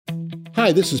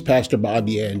Hi, this is Pastor Bob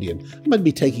Yandian. I'm going to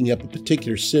be taking up a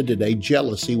particular sin today,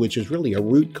 jealousy, which is really a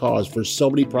root cause for so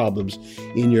many problems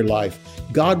in your life.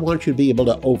 God wants you to be able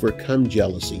to overcome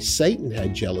jealousy. Satan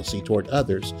had jealousy toward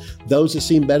others, those that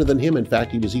seemed better than him. In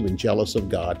fact, he was even jealous of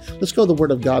God. Let's go to the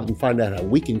Word of God and find out how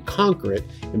we can conquer it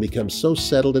and become so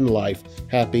settled in life,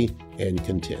 happy and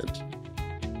content.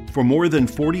 For more than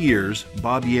 40 years,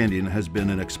 Bob Yandian has been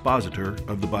an expositor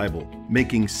of the Bible,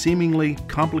 making seemingly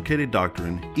complicated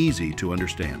doctrine easy to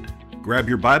understand. Grab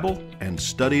your Bible and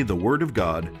study the Word of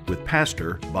God with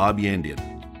Pastor Bob Yandian.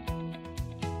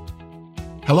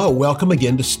 Hello, welcome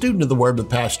again to Student of the Word with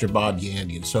Pastor Bob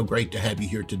Yandian. So great to have you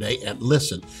here today. And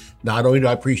listen, not only do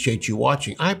I appreciate you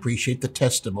watching, I appreciate the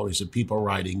testimonies of people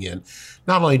writing in.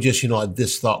 Not only just,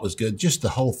 this thought was good, just the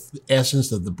whole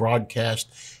essence of the broadcast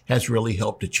has really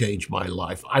helped to change my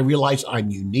life. I realize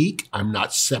I'm unique. I'm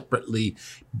not separately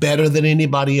better than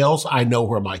anybody else. I know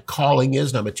where my calling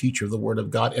is, and I'm a teacher of the Word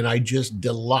of God, and I just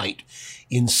delight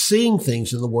in seeing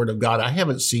things in the Word of God I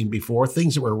haven't seen before,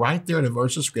 things that were right there in a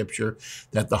verse of Scripture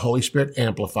that the Holy Spirit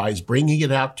amplifies, bringing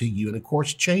it out to you, and of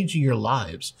course, changing your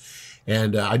lives.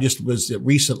 And I just was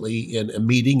recently in a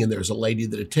meeting, and there's a lady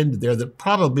that attended there that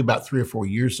probably about 3 or 4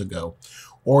 years ago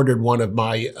ordered one of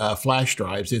my flash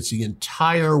drives. It's the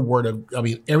entire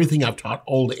everything I've taught,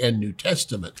 Old and New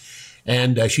Testament.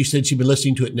 And she said she'd been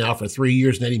listening to it now for 3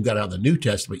 years and hadn't even got out of the New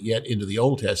Testament yet, into the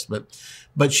Old Testament.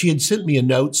 But she had sent me a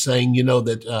note saying,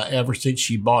 that ever since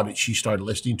she bought it, she started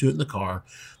listening to it in the car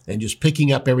and just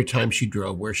picking up every time she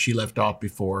drove where she left off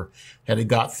before, had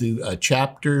got through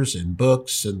chapters and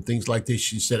books and things like this.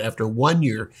 She said after 1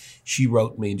 year, she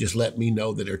wrote me and just let me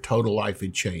know that her total life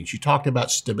had changed. She talked about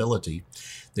stability,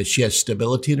 that she has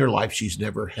stability in her life she's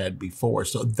never had before.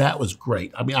 So that was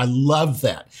great. I love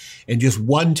that. And just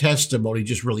one testimony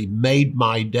just really made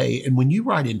my day. And when you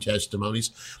write in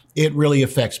testimonies, it really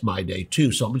affects my day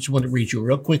too. So I just want to read you a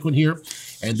real quick one here.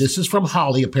 And this is from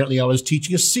Holly. Apparently I was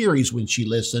teaching a series when she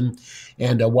listened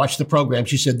and watched the program.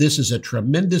 She said, "This is a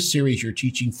tremendous series you're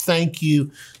teaching. Thank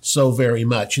you so very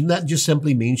much." And that just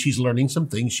simply means she's learning some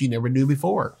things she never knew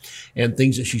before and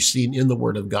things that she's seen in the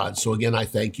Word of God. So again, I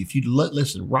thank you. If you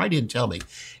listen, write in, tell me.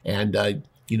 And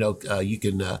you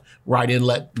can write in,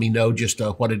 let me know just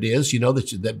what it is,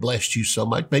 that blessed you so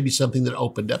much. Maybe something that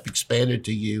opened up, expanded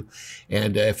to you.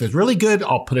 And if it's really good,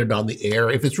 I'll put it on the air.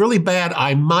 If it's really bad,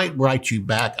 I might write you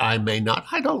back. I may not.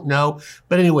 I don't know.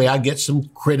 But anyway, I get some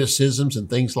criticisms and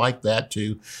things like that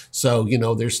too. So,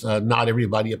 there's not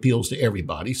everybody appeals to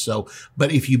everybody. So,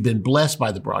 but if you've been blessed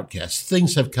by the broadcast,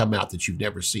 things have come out that you've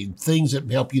never seen, things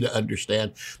that help you to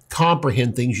understand,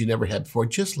 comprehend things you never had before,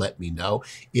 just let me know.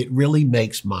 It really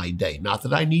makes my day. Not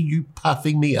that I need you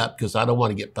puffing me up, because I don't want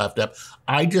to get puffed up.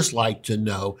 I just like to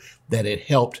know that it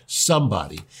helped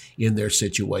somebody in their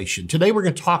situation. Today, we're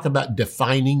going to talk about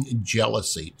defining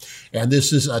jealousy. And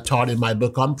this is taught in my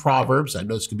book on Proverbs. I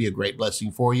know this could be a great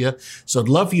blessing for you. So I'd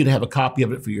love for you to have a copy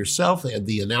of it for yourself. And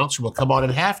the announcer will come on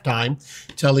at halftime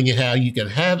telling you how you can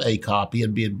have a copy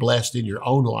and be blessed in your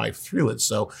own life through it.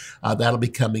 So that'll be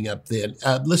coming up then.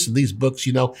 Listen, these books,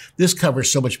 this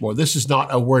covers so much more. This is not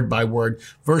a word by word,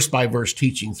 verse by verse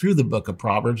teaching through the book of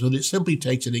Proverbs, but it simply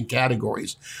takes it in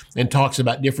categories and talks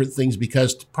about different things,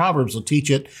 because Proverbs will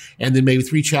teach it, and then maybe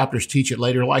 3 chapters teach it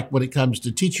later, like when it comes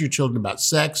to teaching your children about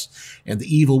sex and the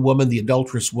evil woman, the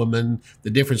adulterous woman, the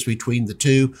difference between the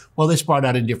two. Well, they spread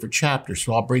out in different chapters,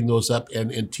 so I'll bring those up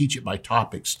and teach it by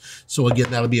topics. So again,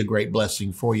 that'll be a great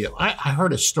blessing for you. I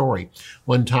heard a story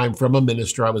one time from a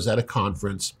minister. I was at a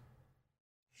conference,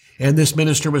 and this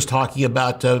minister was talking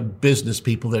about business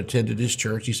people that attended his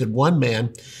church. He said one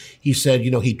man, he said,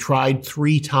 he tried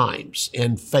 3 times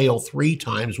and failed 3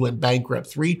 times, went bankrupt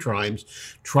 3 times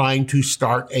trying to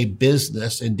start a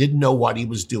business and didn't know what he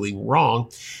was doing wrong,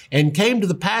 and came to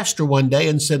the pastor one day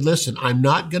and said, "Listen, I'm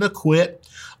not going to quit.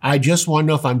 I just want to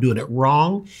know if I'm doing it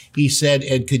wrong." He said,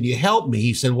 "And can you help me?"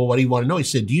 He said, "Well, what do you want to know?" He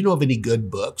said, "Do you know of any good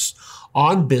books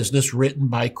on business written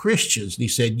by Christians?" And he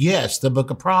said, "Yes, the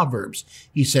book of Proverbs."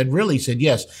 He said, "Really?" He said,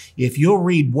 "Yes. If you'll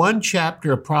read 1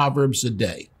 chapter of Proverbs a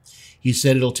day," he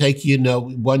said, "it'll take you,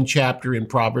 1 chapter in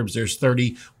Proverbs, there's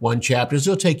 31 chapters.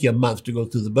 It'll take you a month to go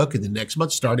through the book, and the next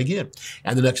month start again.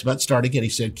 And the next month start again." He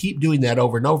said, "Keep doing that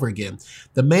over and over again."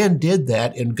 The man did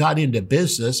that and got into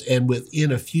business, and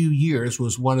within a few years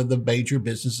was one of the major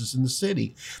businesses in the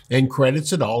city, and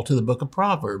credits it all to the book of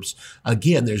Proverbs.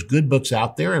 Again, there's good books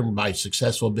out there and by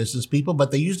successful business people,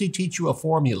 but they usually teach you a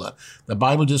formula. The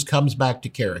Bible just comes back to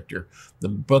character. The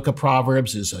book of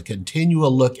Proverbs is a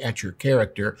continual look at your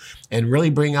character and really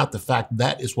bring out the fact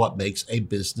that is what makes a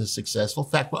business successful. In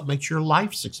fact, what makes your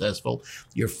life successful,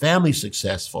 your family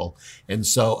successful. And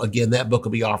so again, that book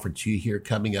will be offered to you here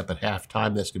coming up at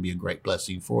halftime. That's going to be a great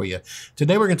blessing for you.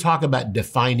 Today, we're going to talk about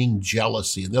defining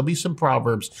jealousy. And there'll be some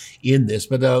proverbs in this,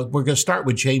 but we're going to start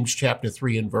with James chapter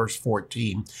 3 and verse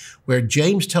 14, where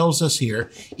James tells us here,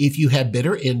 if you have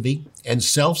bitter envy and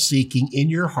self-seeking in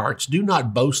your hearts, do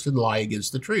not boast and lie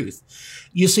against the truth.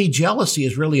 You see, jealousy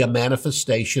is really a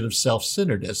manifestation of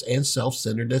self-centeredness, and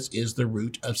self-centeredness is the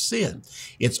root of sin.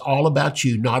 It's all about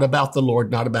you, not about the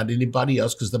Lord, not about anybody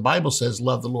else, because the Bible says,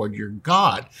 love the Lord your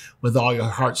God with all your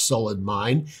heart, soul, and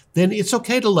mind. Then it's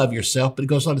okay to love yourself, but it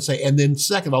goes on to say, and then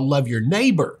second, I'll love your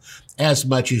neighbor as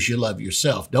much as you love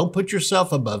yourself. Don't put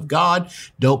yourself above God.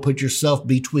 Don't put yourself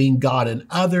between God and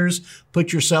others.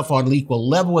 Put yourself on an equal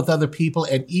level with other people.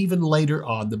 And even later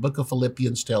on, the book of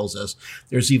Philippians tells us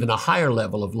there's even a higher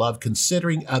level of love,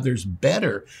 considering others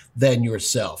better than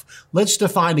yourself. Let's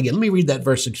define again. Let me read that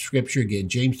verse of scripture again.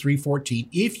 James 3:14.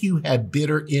 If you have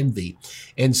bitter envy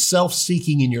and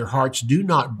self-seeking in your hearts, do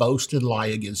not boast and lie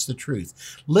against the truth.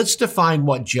 Let's define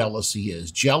what jealousy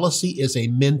is. Jealousy is a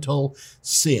mental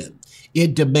sin.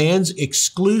 It demands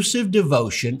exclusive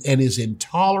devotion and is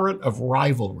intolerant of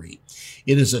rivalry.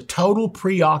 It is a total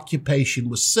preoccupation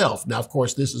with self. Now, of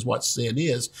course, this is what sin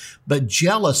is, but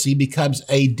jealousy becomes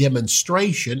a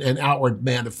demonstration, an outward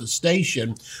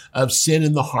manifestation of sin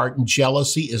in the heart, and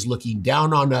jealousy is looking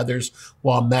down on others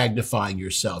while magnifying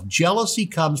yourself. Jealousy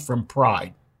comes from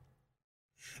pride,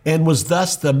 and was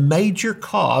thus the major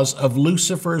cause of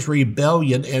Lucifer's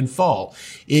rebellion and fall.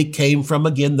 It came from,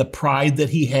 again, the pride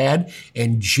that he had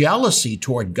and jealousy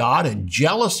toward God and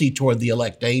jealousy toward the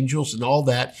elect angels and all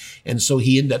that. And so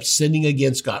he ended up sinning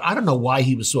against God. I don't know why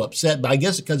he was so upset, but I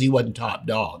guess because he wasn't top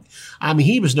dog. I mean,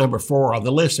 he was number 4 on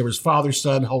the list. There was Father,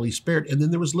 Son, Holy Spirit, and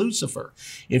then there was Lucifer.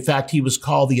 In fact, he was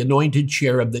called the anointed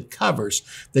cherub that covers.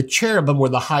 The cherubim were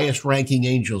the highest ranking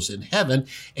angels in heaven,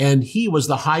 and he was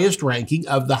the highest ranking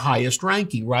of the highest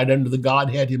ranking, right under the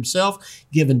Godhead himself,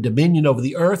 given dominion over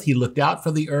the earth. He looked out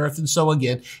for the earth. And so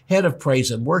again, head of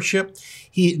praise and worship.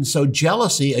 And so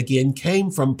jealousy again came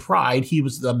from pride. He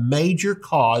was the major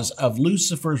cause of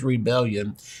Lucifer's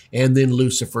rebellion and then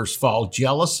Lucifer's fall.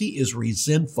 Jealousy is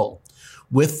resentful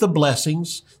with the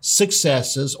blessings,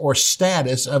 successes, or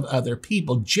status of other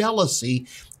people. Jealousy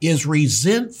is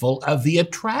resentful of the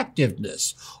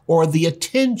attractiveness or the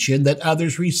attention that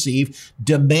others receive,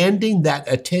 demanding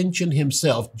that attention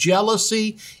himself.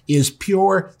 Jealousy is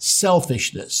pure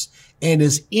selfishness and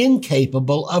is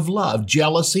incapable of love.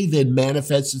 Jealousy then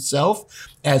manifests itself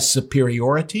as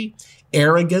superiority,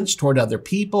 arrogance toward other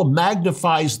people,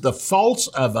 magnifies the faults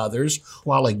of others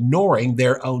while ignoring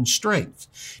their own strength.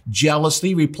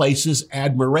 Jealousy replaces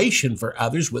admiration for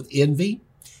others with envy,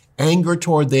 anger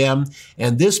toward them,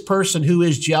 and this person who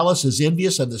is jealous is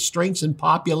envious of the strengths and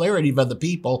popularity of other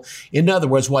people. In other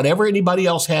words, whatever anybody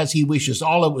else has, he wishes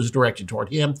all of it was directed toward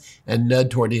him and none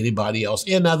toward anybody else.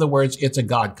 In other words, it's a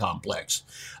God complex.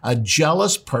 A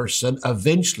jealous person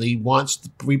eventually wants to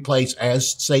replace,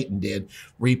 as Satan did,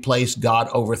 replace God,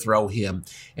 overthrow him.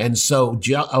 And so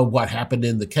what happened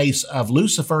in the case of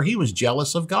Lucifer, he was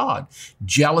jealous of God,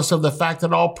 jealous of the fact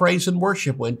that all praise and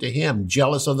worship went to him,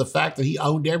 jealous of the fact that he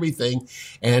owned everything.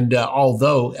 And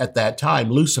although at that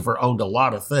time Lucifer owned a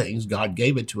lot of things, God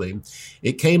gave it to him,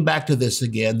 it came back to this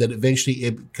again, that eventually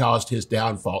it caused his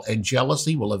downfall. And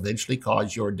jealousy will eventually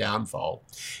cause your downfall.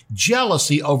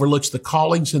 Jealousy overlooks the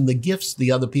callings and the gifts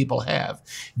the other people have.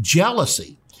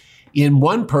 Jealousy in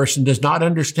one person does not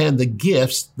understand the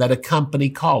gifts that accompany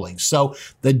calling. So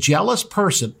the jealous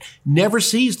person never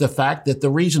sees the fact that the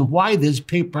reason why these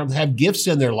people have gifts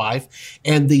in their life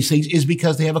and these things is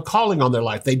because they have a calling on their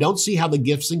life. They don't see how the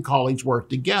gifts and callings work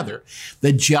together.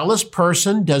 The jealous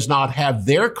person does not have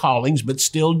their callings, but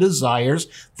still desires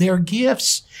their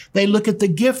gifts. They look at the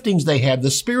giftings they have,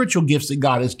 the spiritual gifts that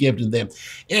God has given them.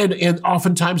 And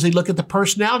oftentimes they look at the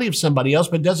personality of somebody else,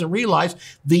 but doesn't realize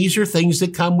these are things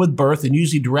that come with birth and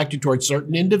usually directed towards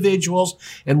certain individuals.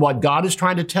 And what God is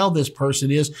trying to tell this person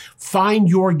is, find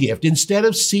your gift. Instead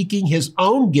of seeking his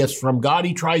own gifts from God,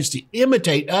 he tries to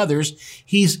imitate others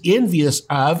he's envious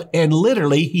of, and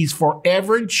literally he's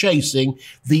forever chasing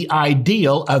the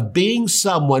ideal of being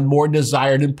someone more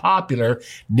desired and popular,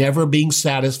 never being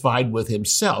satisfied with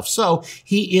himself. So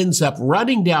he ends up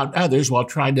running down others while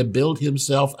trying to build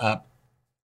himself up,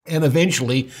 and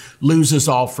eventually loses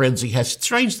all friends he has. The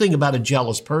strange thing about a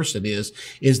jealous person is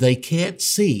they can't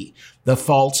see the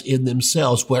faults in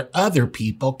themselves where other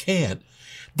people can.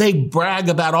 They brag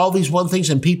about all these one things,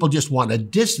 and people just want to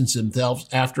distance themselves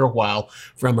after a while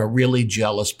from a really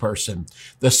jealous person.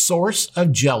 The source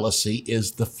of jealousy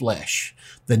is the flesh,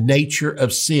 the nature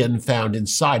of sin found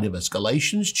inside of us.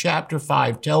 Galatians chapter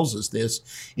 5 tells us this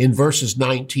in verses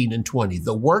 19 and 20.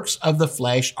 The works of the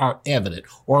flesh are evident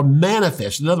or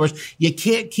manifest. In other words, you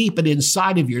can't keep it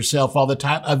inside of yourself all the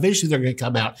time. Eventually they're going to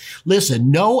come out.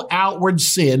 Listen, no outward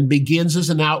sin begins as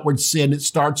an outward sin. It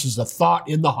starts as a thought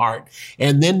in the heart,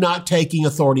 and then not taking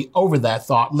authority over that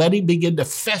thought, letting it begin to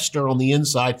fester on the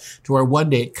inside to where one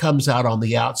day it comes out on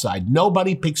the outside.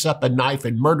 Nobody picks up a knife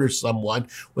and murders someone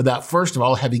without, first of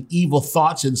all, having evil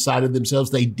thoughts inside of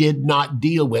themselves they did not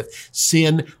deal with.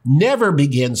 Sin never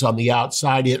begins on the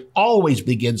outside. It always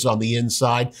begins on the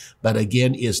inside, but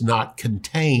again is not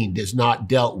contained, is not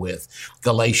dealt with.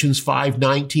 Galatians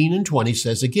 5:19 and 20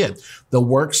 says again, the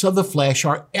works of the flesh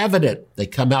are evident. They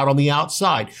come out on the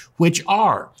outside, which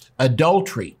are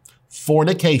adultery,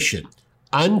 fornication,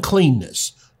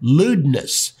 uncleanness,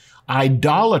 lewdness,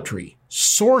 idolatry,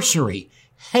 sorcery,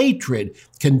 hatred,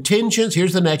 contentions.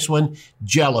 Here's the next one,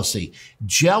 jealousy.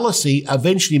 Jealousy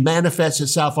eventually manifests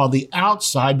itself on the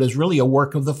outside, but is really a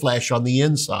work of the flesh on the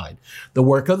inside. The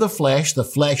work of the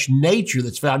flesh nature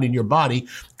that's found in your body,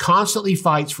 constantly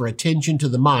fights for attention to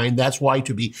the mind. That's why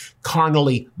to be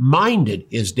carnally minded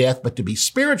is death, but to be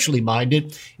spiritually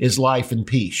minded is life and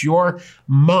peace. Your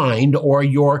mind, or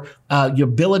your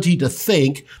ability to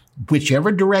think,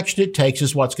 whichever direction it takes,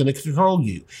 is what's going to control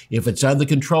you. If it's under the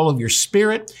control of your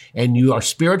spirit and you are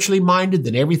spiritually minded,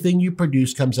 then everything you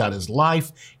produce comes out as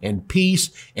life and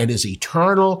peace and is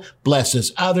eternal,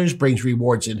 blesses others, brings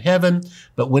rewards in heaven.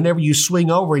 But whenever you swing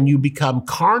over and you become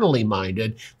carnally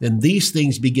minded, then these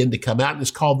things begin to come out, and it's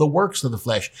called the works of the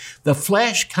flesh. The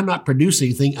flesh cannot produce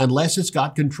anything unless it's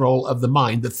got control of the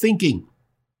mind, the thinking.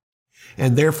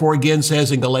 And therefore, again,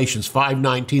 says in Galatians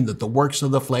 5:19 that the works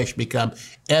of the flesh become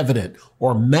evident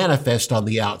or manifest on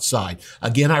the outside.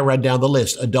 Again, I read down the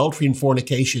list. Adultery and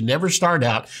fornication never start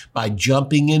out by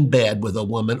jumping in bed with a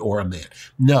woman or a man.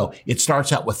 No, it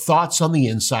starts out with thoughts on the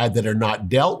inside that are not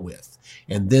dealt with.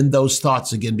 And then those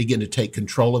thoughts again begin to take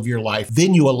control of your life.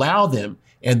 Then you allow them,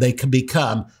 and they can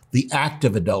become the act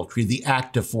of adultery, the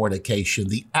act of fornication,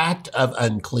 the act of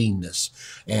uncleanness.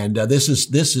 And this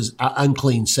is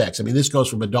unclean sex. I mean, this goes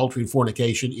from adultery and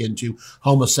fornication into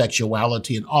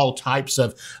homosexuality and all types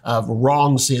of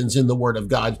wrong sins in the Word of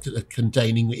God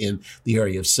containing in the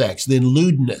area of sex. Then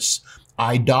lewdness,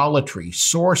 idolatry,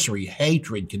 sorcery,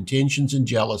 hatred, contentions, and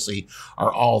jealousy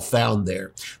are all found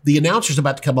there. The announcer's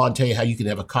about to come on and tell you how you can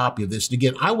have a copy of this. And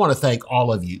again, I want to thank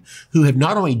all of you who have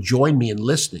not only joined me in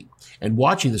listening and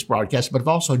watching this broadcast, but have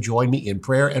also joined me in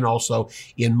prayer and also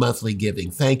in monthly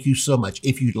giving. Thank you so much.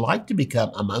 If you'd like to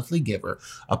become a monthly giver,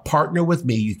 a partner with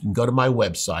me, you can go to my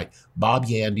website,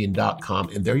 bobyandian.com,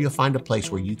 and there you'll find a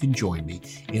place where you can join me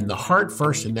in the heart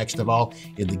first and next of all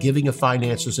in the giving of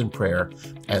finances and prayer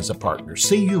as a partner.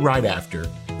 See you right after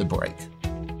the break.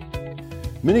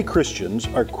 Many Christians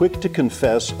are quick to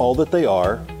confess all that they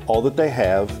are, all that they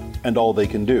have, and all they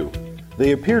can do.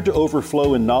 They appear to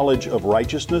overflow in knowledge of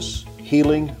righteousness,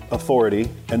 healing, authority,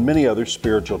 and many other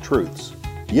spiritual truths.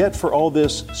 Yet for all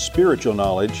this spiritual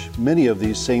knowledge, many of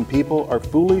these same people are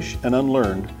foolish and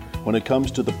unlearned when it comes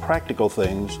to the practical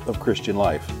things of Christian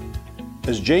life.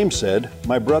 As James said,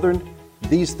 "My brethren,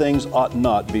 these things ought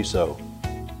not be so."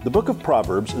 The book of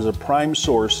Proverbs is a prime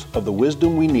source of the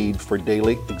wisdom we need for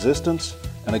daily existence,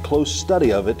 and a close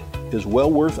study of it is well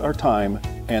worth our time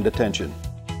and attention.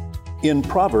 In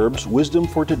Proverbs, Wisdom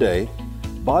for Today,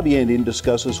 Bob Yandian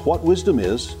discusses what wisdom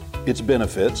is, its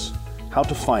benefits, how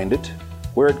to find it,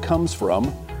 where it comes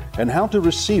from, and how to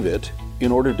receive it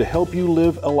in order to help you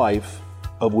live a life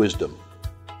of wisdom.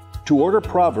 To order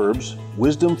Proverbs,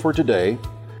 Wisdom for Today,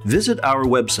 visit our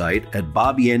website at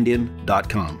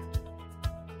bobyandian.com.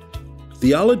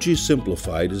 Theology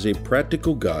Simplified is a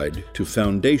practical guide to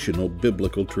foundational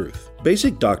biblical truth.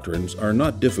 Basic doctrines are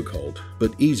not difficult,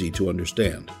 but easy to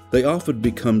understand. They often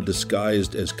become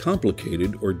disguised as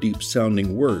complicated or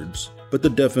deep-sounding words, but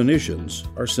the definitions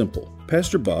are simple.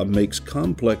 Pastor Bob makes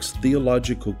complex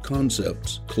theological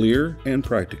concepts clear and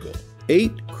practical.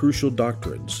 8 crucial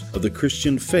doctrines of the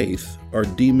Christian faith are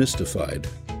demystified: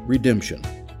 redemption,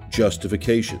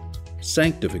 justification,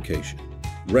 sanctification,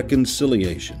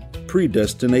 reconciliation,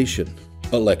 predestination,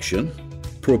 election,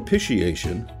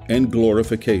 propitiation, and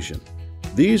glorification.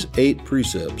 These 8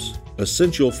 precepts,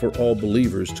 essential for all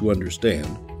believers to understand,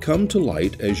 come to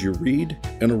light as you read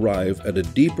and arrive at a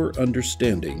deeper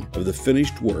understanding of the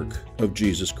finished work of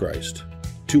Jesus Christ.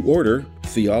 To order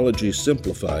Theology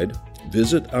Simplified,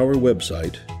 visit our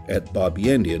website at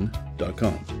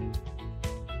bobyandian.com.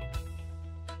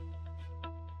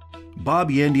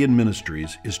 Bob Yandian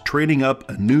Ministries is training up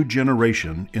a new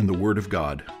generation in the Word of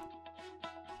God.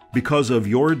 Because of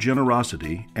your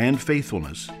generosity and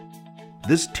faithfulness,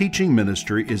 this teaching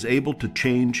ministry is able to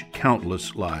change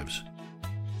countless lives.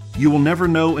 You will never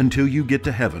know until you get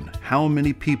to heaven how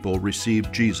many people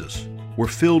received Jesus, were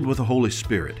filled with the Holy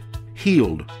Spirit,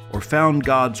 healed, or found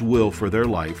God's will for their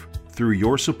life through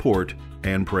your support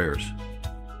and prayers.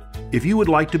 If you would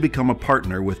like to become a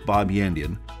partner with Bob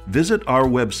Yandian, visit our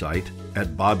website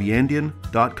at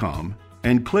bobyandian.com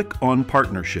and click on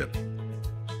Partnership.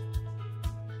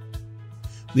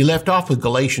 We left off with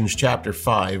Galatians chapter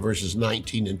 5, verses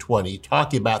 19 and 20,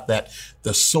 talking about that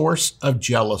the source of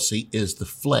jealousy is the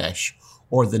flesh,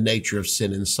 or the nature of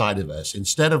sin inside of us.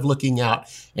 Instead of looking out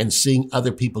and seeing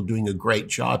other people doing a great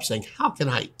job, saying, how can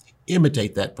I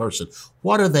imitate that person?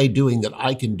 What are they doing that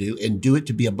I can do and do it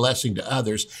to be a blessing to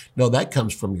others? No, that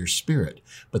comes from your spirit.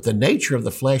 But the nature of the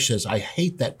flesh says, I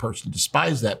hate that person,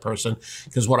 despise that person,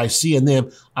 because what I see in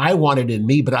them, I want it in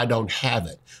me, but I don't have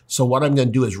it. So what I'm going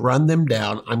to do is run them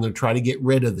down. I'm going to try to get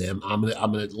rid of them. I'm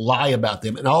going to lie about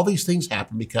them. And all these things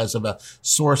happen because of a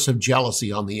source of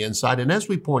jealousy on the inside. And as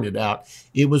we pointed out,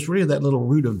 it was really that little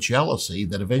root of jealousy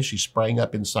that eventually sprang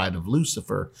up inside of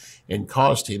Lucifer and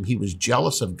caused him. He was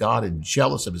jealous of God and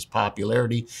jealous of his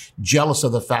popularity, jealous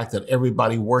of the fact that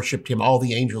everybody worshiped him, all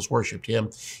the angels worshiped him.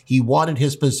 He wanted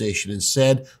his position and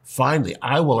said, finally,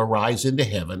 I will arise into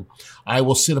heaven. I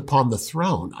will sit upon the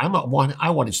throne. I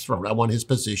want his throne. I want his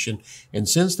position. And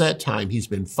since that time, he's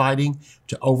been fighting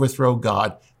to overthrow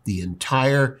God the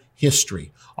entire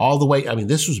history. All the way,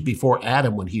 this was before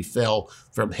Adam when he fell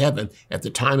from heaven. At the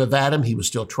time of Adam, he was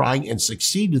still trying and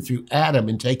succeeded through Adam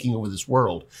in taking over this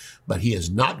world. But he is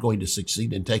not going to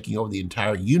succeed in taking over the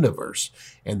entire universe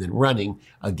and then running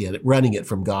it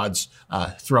from God's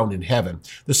throne in heaven.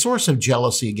 The source of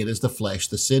jealousy, again, is the flesh,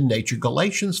 the sin nature.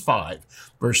 Galatians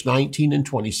 5, verse 19 and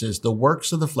 20 says, the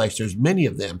works of the flesh, there's many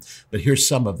of them, but here's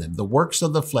some of them. The works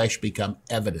of the flesh become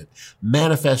evident,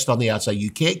 manifest on the outside. You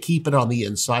can't keep it on the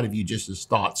inside of you just as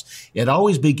thoughts. It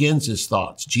always begins as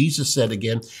thoughts. Jesus said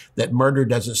again that murder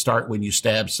doesn't start when you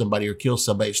stab somebody or kill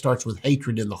somebody. It starts with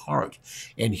hatred in the heart.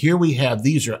 And here we have,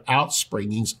 these are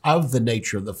outspringings of the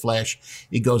nature of the flesh.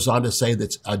 It goes on to say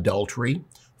that's adultery,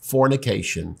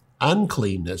 fornication,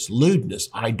 uncleanness, lewdness,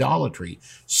 idolatry,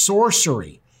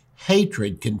 sorcery,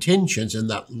 hatred, contentions, and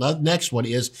the next one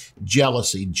is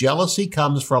jealousy. Jealousy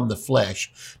comes from the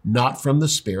flesh, not from the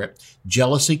spirit.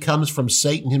 Jealousy comes from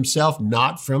Satan himself,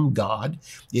 not from God.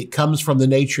 It comes from the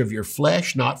nature of your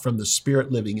flesh, not from the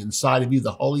spirit living inside of you,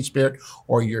 the Holy Spirit,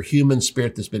 or your human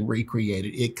spirit that's been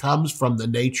recreated. It comes from the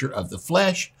nature of the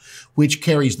flesh, which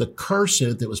carries the curse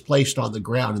in it that was placed on the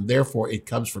ground, and therefore it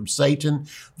comes from Satan,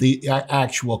 the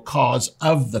actual cause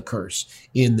of the curse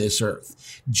in this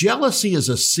earth. Jealousy is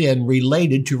a sin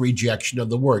related to rejection of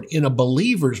the word. In a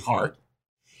believer's heart,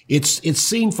 it's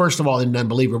seen, first of all, in an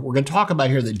unbeliever. We're going to talk about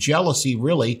here that jealousy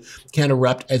really can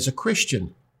erupt as a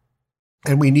Christian.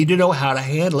 And we need to know how to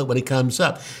handle it when it comes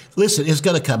up. Listen, it's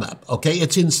going to come up, okay?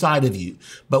 It's inside of you.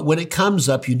 But when it comes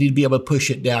up, you need to be able to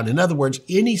push it down. In other words,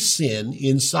 any sin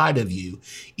inside of you,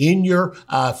 in your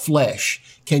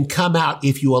flesh, can come out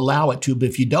if you allow it to. But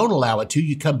if you don't allow it to,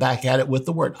 you come back at it with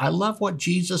the word. I love what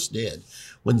Jesus did.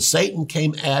 When Satan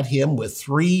came at him with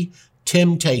 3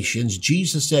 temptations,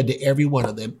 Jesus said to every one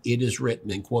of them, it is written,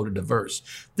 and quoted a verse.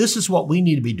 This is what we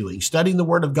need to be doing, studying the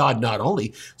Word of God, not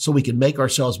only so we can make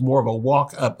ourselves more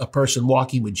of a person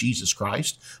walking with Jesus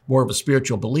Christ, more of a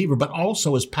spiritual believer, but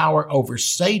also as power over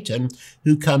Satan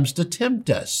who comes to tempt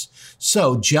us.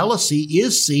 So jealousy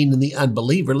is seen in the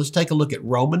unbeliever. Let's take a look at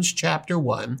Romans chapter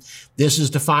 1. This is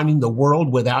defining the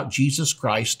world without Jesus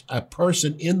Christ, a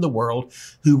person in the world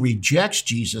who rejects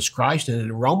Jesus Christ. And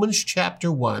in Romans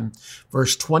chapter 1,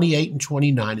 verse 28 and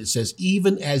 29, it says,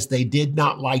 even as they did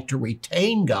not like to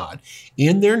retain God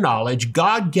in their knowledge,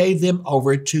 God gave them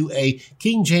over to a,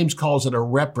 King James calls it a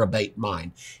reprobate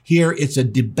mind. Here it's a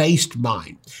debased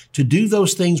mind, to do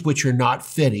those things which are not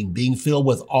fitting, being filled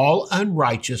with all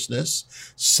unrighteousness,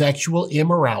 sexual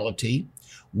immorality,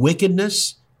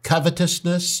 wickedness,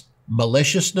 covetousness,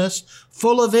 maliciousness,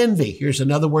 full of envy. Here's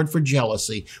another word for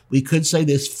jealousy. We could say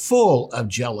this, full of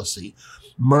jealousy,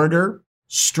 murder,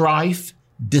 strife,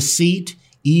 deceit,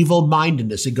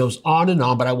 evil-mindedness. It goes on,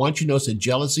 but I want you to notice that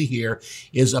jealousy here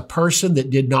is a person that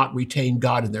did not retain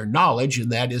God in their knowledge,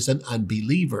 and that is an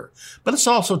unbeliever. But let's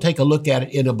also take a look at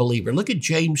it in a believer. Look at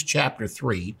James chapter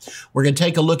 3. We're going to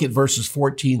take a look at verses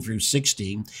 14 through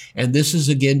 16, and this is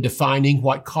again defining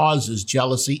what causes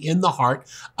jealousy in the heart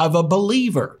of a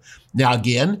believer. Now,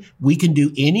 again, we can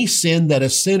do any sin that a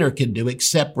sinner can do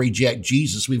except reject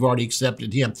Jesus. We've already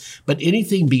accepted him. But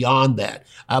anything beyond that,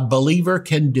 a believer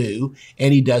can do,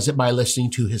 and he does it by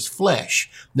listening to his flesh.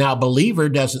 Now, a believer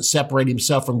doesn't separate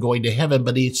himself from going to heaven,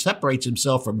 but he separates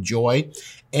himself from joy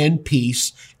and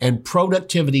peace and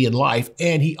productivity in life.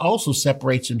 And he also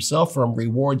separates himself from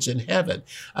rewards in heaven,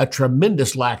 a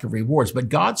tremendous lack of rewards. But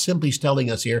God's simply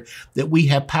telling us here that we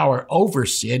have power over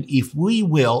sin if we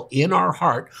will, in our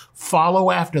heart, follow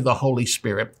after the Holy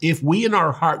Spirit, if we in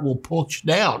our heart will push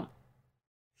down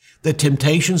the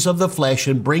temptations of the flesh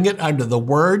and bring it under the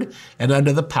word and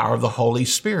under the power of the Holy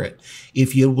Spirit.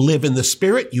 If you live in the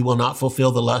Spirit, you will not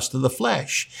fulfill the lust of the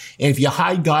flesh. And if you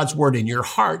hide God's word in your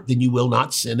heart, then you will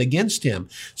not sin against him.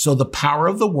 So the power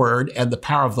of the word and the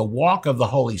power of the walk of the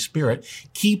Holy Spirit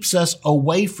keeps us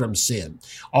away from sin.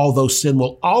 Although sin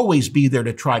will always be there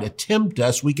to try to tempt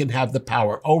us, we can have the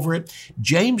power over it.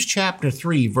 James chapter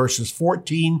 3, verses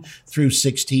 14 through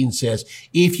 16 says,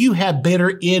 if you have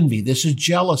bitter envy, this is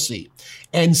jealousy,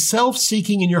 and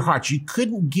self-seeking in your hearts. You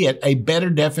couldn't get a better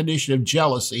definition of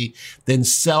jealousy than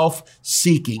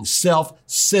self-seeking,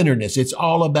 self-centeredness. It's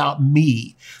all about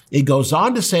me. It goes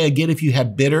on to say again, if you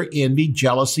have bitter envy,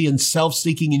 jealousy, and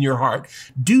self-seeking in your heart,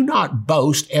 do not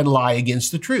boast and lie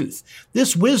against the truth.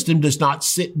 This wisdom does not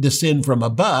descend from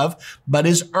above, but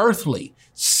is earthly,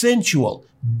 sensual,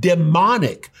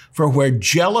 demonic. For where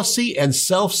jealousy and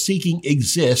self-seeking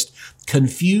exist,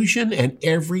 confusion and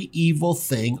every evil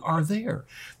thing are there.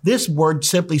 This word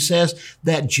simply says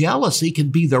that jealousy can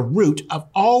be the root of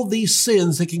all these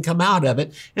sins that can come out of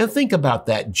it. And think about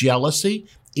that. Jealousy,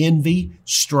 envy,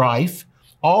 strife,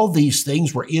 all these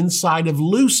things were inside of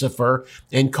Lucifer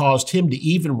and caused him to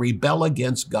even rebel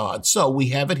against God. So we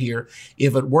have it here.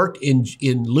 If it worked in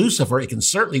Lucifer, it can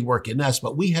certainly work in us,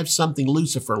 but we have something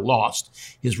Lucifer lost,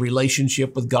 his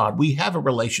relationship with God. We have a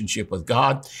relationship with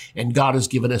God, and God has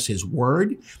given us his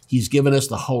word. He's given us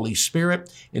the Holy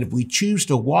Spirit. And if we choose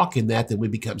to walk in that, then we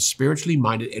become spiritually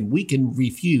minded and we can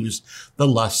refuse the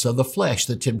lusts of the flesh,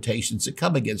 the temptations that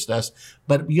come against us.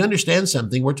 But you understand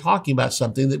something, we're talking about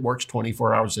something that works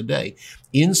 24 hours a day.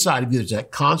 Inside of you, there's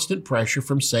that constant pressure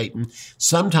from Satan,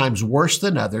 sometimes worse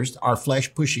than others, our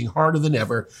flesh pushing harder than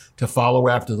ever to follow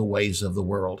after the ways of the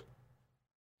world.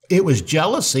 It was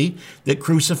jealousy that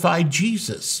crucified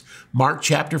Jesus. Mark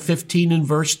chapter 15 and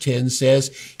verse 10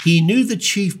 says, he knew the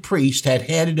chief priest had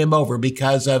handed him over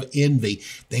because of envy.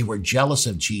 They were jealous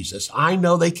of Jesus. I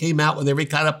know they came out with every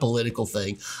kind of political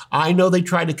thing. I know they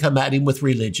tried to come at him with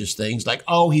religious things like,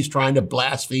 oh, he's trying to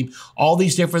blaspheme, all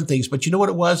these different things. But you know what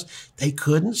it was? They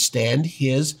couldn't stand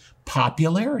his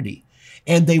popularity.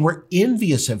 And they were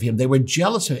envious of him. They were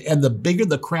jealous of him. And the bigger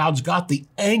the crowds got, the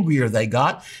angrier they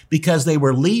got because they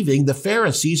were leaving the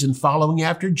Pharisees and following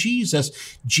after Jesus.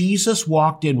 Jesus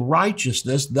walked in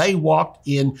righteousness. They walked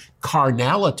in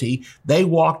carnality. They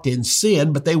walked in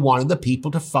sin, but they wanted the people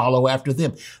to follow after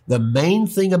them. The main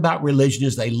thing about religion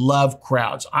is they love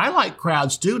crowds. I like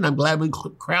crowds too, and I'm glad when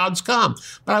crowds come.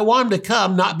 But I want them to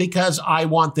come not because I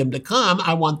want them to come.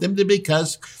 I want them to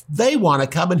because they want to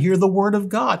come and hear the word of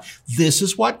God. This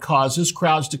is what causes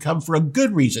crowds to come for a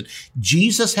good reason.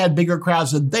 Jesus had bigger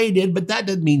crowds than they did, but that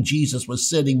didn't mean Jesus was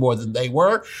sinning more than they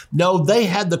were. No, they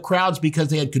had the crowds because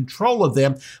they had control of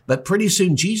them. But pretty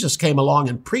soon Jesus came along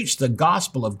and preached the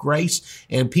gospel of grace,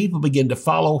 and people began to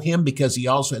follow him because he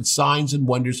also had signs and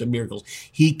wonders and miracles.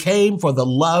 He came for the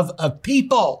love of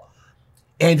people.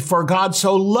 And for God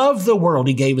so loved the world,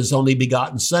 he gave his only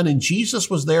begotten son. And Jesus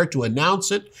was there to announce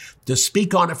it, to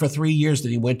speak on it for 3 years.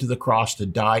 Then he went to the cross to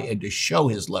die and to show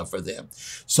his love for them.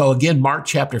 So again, Mark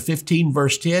chapter 15,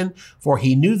 verse 10, for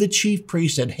he knew the chief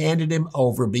priest had handed him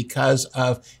over because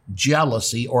of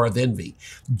jealousy or of envy.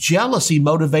 Jealousy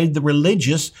motivated the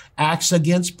religious acts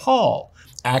against Paul.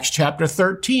 Acts chapter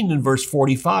 13 and verse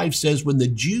 45 says, when the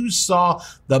Jews saw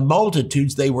the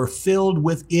multitudes, they were filled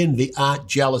with envy,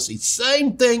 jealousy.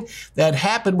 Same thing that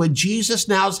happened with Jesus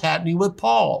now is happening with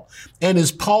Paul. And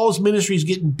as Paul's ministry is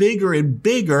getting bigger and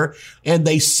bigger, and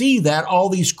they see that, all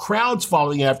these crowds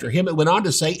following after him, it went on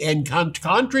to say, and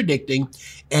contradicting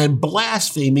and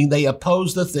blaspheming, they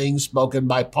oppose the things spoken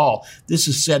by Paul. This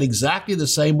is said exactly the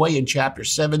same way in chapter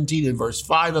 17 and verse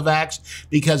 5 of Acts,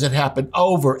 because it happened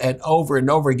over and over and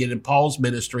over again in Paul's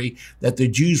ministry that the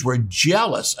Jews were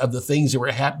jealous of the things that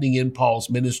were happening in Paul's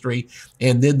ministry,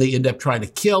 and then they end up trying to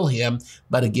kill him.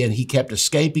 But again, he kept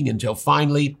escaping until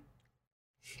finally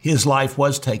his life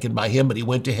was taken by him, but he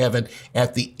went to heaven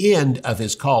at the end of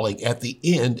his calling, at the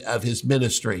end of his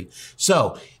ministry.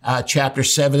 So Chapter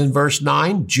 7 and verse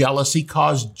 9, jealousy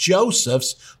caused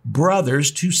Joseph's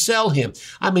brothers to sell him.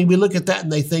 I mean, we look at that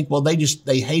and they think, well, they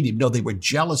hate him. No, they were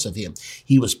jealous of him.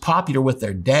 He was popular with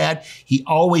their dad. He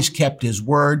always kept his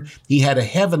word. He had a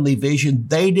heavenly vision.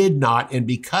 They did not. And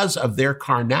because of their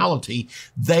carnality,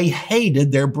 they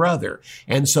hated their brother.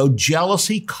 And so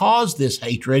jealousy caused this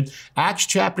hatred. Acts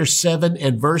chapter 7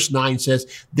 and verse 9 says,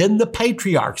 then the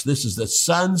patriarchs, this is the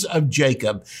sons of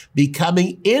Jacob,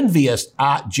 becoming envious,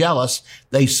 jealous,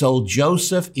 they sold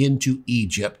Joseph into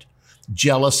Egypt.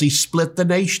 Jealousy split the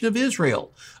nation of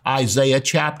Israel. Isaiah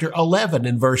chapter 11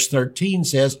 and verse 13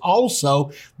 says,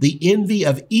 also the envy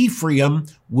of Ephraim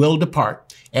will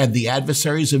depart, and the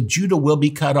adversaries of Judah will be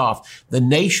cut off. The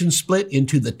nation split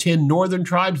into the 10 northern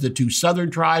tribes, the 2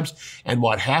 southern tribes. And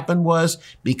what happened was,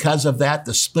 because of that,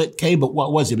 the split came. But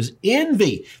what was it? It was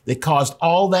envy that caused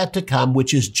all that to come,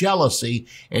 which is jealousy,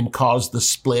 and caused the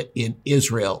split in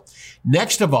Israel.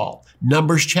 Next of all,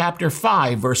 Numbers chapter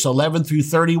 5, verse 11 through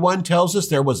 31 tells us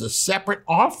there was a separate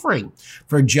offering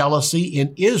for jealousy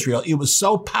in Israel. It was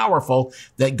so powerful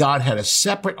that God had a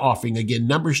separate offering. Again,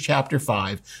 Numbers chapter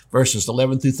 5, verses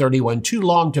 11 through 31. Too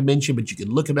long to mention, but you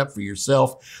can look it up for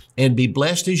yourself and be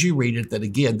blessed as you read it, that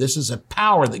again, this is a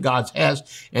power that God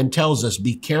has and tells us,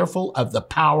 be careful of the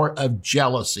power of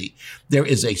jealousy. There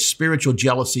is a spiritual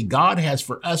jealousy God has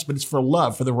for us, but it's for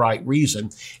love, for the right reason.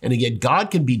 And again,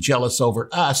 God can be jealous over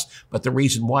us, but the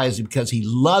reason why is because he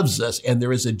loves us, and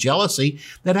there is a jealousy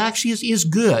that actually is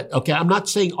good. Okay, I'm not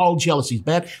saying all jealousy is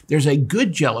bad. There's a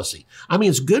good jealousy. I mean,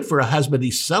 it's good for a husband.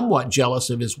 He's somewhat jealous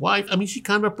of his wife. I mean, she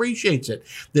kind of appreciates it.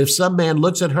 That if some man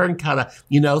looks at her and kind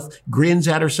of, grins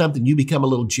at her something, you become a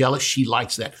little jealous. She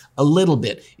likes that. A little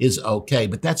bit is okay,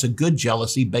 but that's a good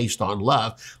jealousy based on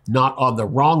love, not on the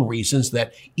wrong reasons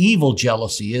that evil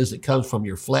jealousy is that comes from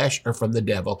your flesh or from the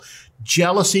devil.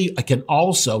 Jealousy can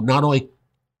also not only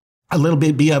a little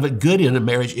bit be of it good in a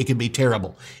marriage, it can be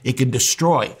terrible. It can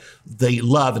destroy the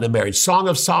love in a marriage. Song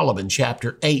of Solomon,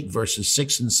 chapter 8, verses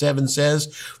 6 and 7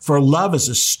 says, for love is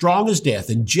as strong as death,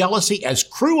 and jealousy as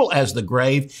cruel as the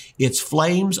grave. Its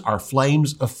flames are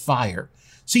flames of fire.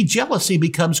 See, jealousy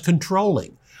becomes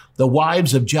controlling. The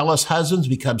wives of jealous husbands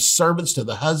become servants to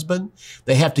the husband.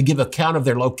 They have to give account of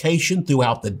their location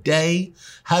throughout the day.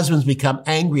 Husbands become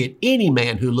angry at any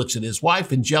man who looks at his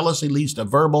wife, and jealousy leads to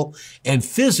verbal and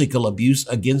physical abuse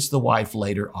against the wife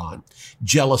later on.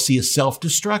 Jealousy is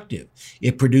self-destructive.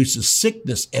 It produces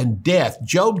sickness and death.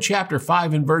 Job chapter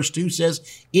 5 and verse 2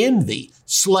 says, envy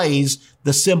slays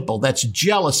the simple. That's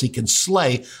jealousy can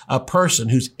slay a person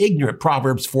who's ignorant.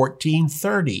 Proverbs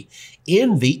 14:30.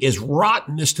 Envy is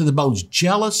rottenness to the bones.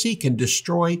 Jealousy can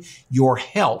destroy your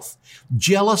health.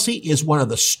 Jealousy is one of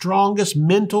the strongest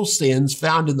mental sins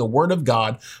found in the Word of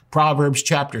God. Proverbs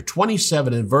chapter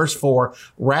 27 and verse 4,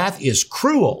 wrath is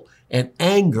cruel and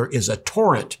anger is a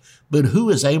torrent, but who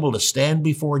is able to stand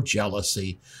before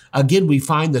jealousy? Again, we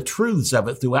find the truths of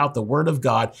it throughout the Word of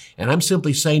God. And I'm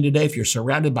simply saying today, if you're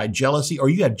surrounded by jealousy or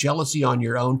you have jealousy on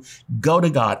your own, go to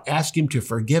God, ask Him to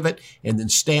forgive it, and then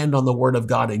stand on the Word of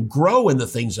God and grow in the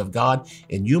things of God,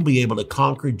 and you'll be able to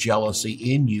conquer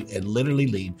jealousy in you and literally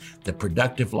lead the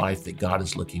productive life that God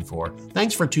is looking for.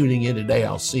 Thanks for tuning in today.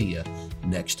 I'll see you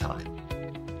next time.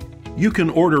 You can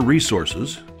order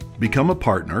resources, become a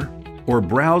partner, or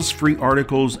browse free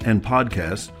articles and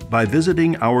podcasts by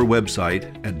visiting our website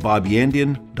at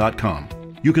bobyandian.com.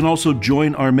 You can also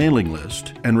join our mailing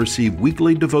list and receive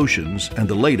weekly devotions and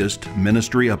the latest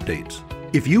ministry updates.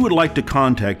 If you would like to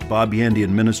contact Bob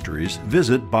Yandian Ministries,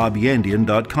 visit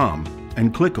bobyandian.com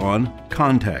and click on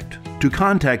Contact. To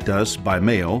contact us by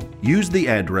mail, use the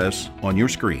address on your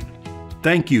screen.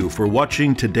 Thank you for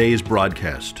watching today's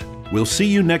broadcast. We'll see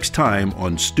you next time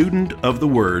on Student of the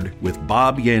Word with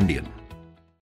Bob Yandian.